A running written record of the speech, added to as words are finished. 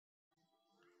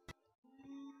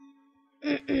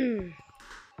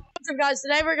What's up, guys?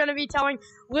 Today we're gonna be telling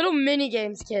little mini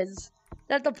games, kids,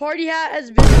 that the party hat has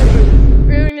been removed.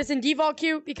 We're doing this in default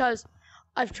queue because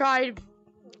I've tried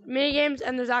mini games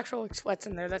and there's actual sweats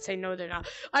in there that say no, they're not.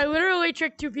 I literally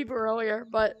tricked 2 people earlier,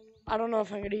 but I don't know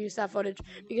if I'm gonna use that footage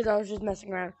because I was just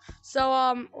messing around.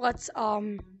 So let's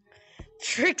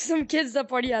trick some kids that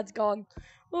party hat's gone.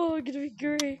 Oh, it's gonna be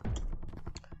great.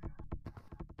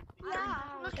 Yeah,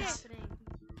 okay.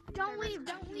 Don't leave.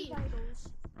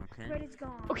 Okay. But it's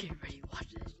gone. Okay, ready?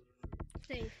 Watch this.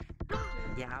 Safe.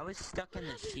 Yeah, I was stuck in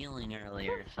the ceiling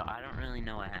earlier, so I don't really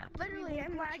know what happened. Literally,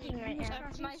 I'm lagging right now.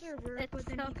 It's my server, but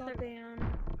then he got banned.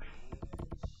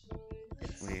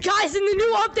 Weird. Guys, in the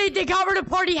new update, they got rid of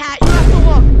party hat. You have to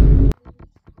look.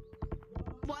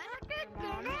 What?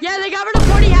 Yeah, they got rid of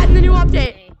party hat in the new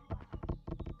update.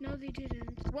 No, they didn't.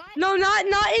 What? No, not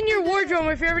in your wardrobe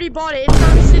if you already bought it. It's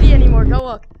not in City anymore. Go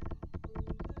look.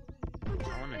 I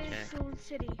wanna It's check. still in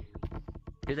city.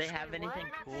 Do they have anything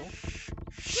cool?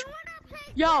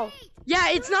 Yo, yeah,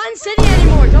 it's not in City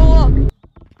anymore. Go look. Is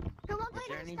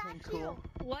there anything cool?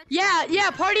 What?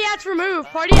 Yeah, party hat's removed.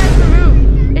 Party hat's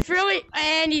removed. It's really,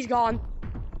 and he's gone.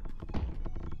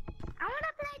 I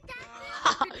wanna play that.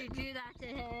 Did you do that to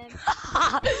him?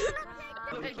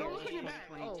 Hey, go look in your back.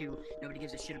 22. Nobody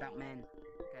gives a shit about men.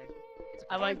 Okay.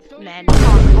 I like men.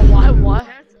 What?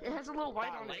 It has a little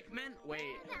white on it. Like men?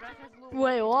 Wait.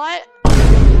 Wait, what?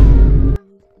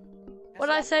 What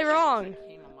did I say wrong?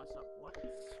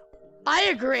 I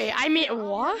agree. I mean,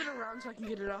 what? Rip it around so I can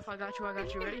get it off. I got you.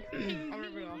 Ready? I'll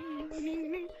rip it off.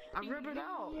 I'm ripping it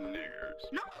out.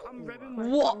 No, I'm ripping my.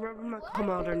 What? I'm ripping my. Come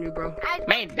out there, new bro.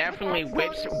 Man definitely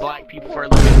whips black people for a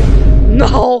living.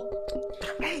 No.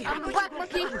 I'm the black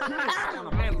monkey.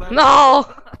 No.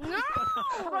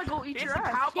 I'm gonna go eat It's your a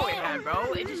ass. cowboy hat,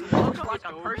 bro. It just looks like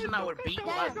a person that would beat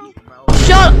black people, bro.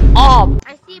 Shut up.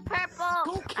 I see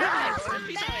purple.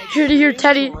 Here to hear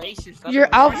Teddy. Your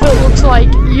outfit looks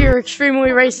like you're extremely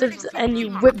racist and you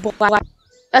whip black.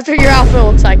 That's what your outfit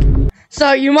looks like.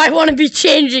 So you might want to be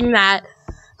changing that.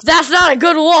 That's not a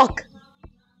good look.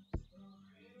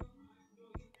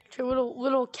 To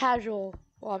little casual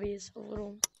lobbies,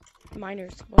 little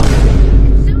minors.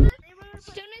 As soon as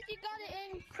you got it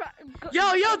in.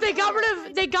 Yo, they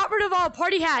got rid of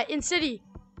party hat in City.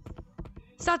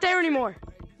 It's not there anymore.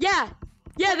 Yeah,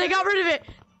 they got rid of it.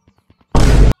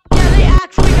 Yeah, they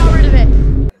actually got rid of it.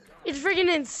 It's freaking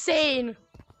insane.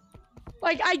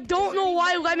 Like, I don't know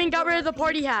why Lemon got rid of the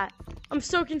party hat. I'm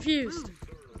so confused.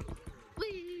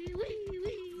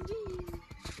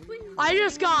 I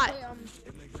just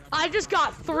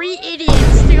got 3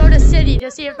 idiots to go to City to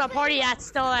see if the party hat's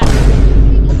still there.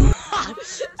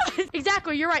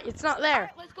 Exactly, you're right. It's not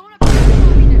there. Let's go to private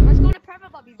lobby then. Let's go to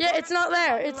private lobby. Yeah, it's not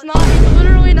there. It's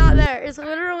literally not there. It's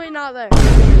literally not there.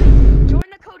 Join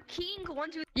the code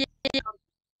KING12. Yeah. Oh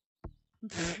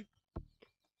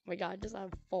my god, just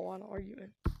have a full-on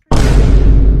argument.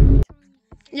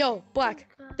 Yo, Black.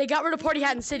 They got rid of party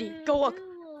hat in City. Go look.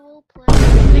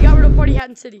 They got rid of party hat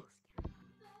in City.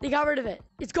 They got rid of it.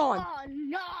 It's gone. Oh,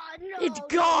 no. It's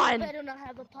gone. You better not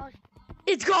have a pause.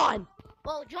 It's gone.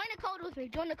 Well, join the code with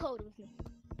me.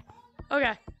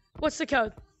 Okay. What's the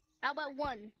code? How about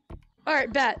 1?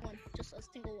 Alright, bet. 1. Just a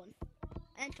single 1.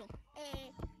 Enter.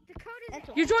 The code is.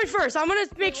 Enter. You join first. I'm gonna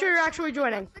make sure you're actually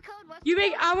joining. What's the code? What's You the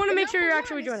make. code? I want to The make sure you're number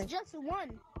actually 1. joining. It's just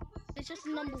 1. It's just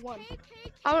the number 1.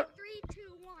 I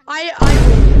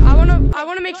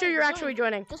want to make sure you're actually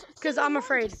joining, because I'm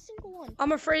afraid. Just a single 1.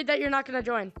 I'm afraid that you're not gonna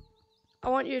join. I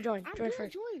want you to join. I'm Join gonna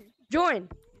first. join. Join.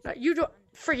 No, you join.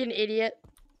 Freaking idiot.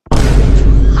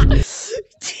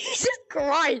 Jesus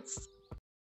Christ.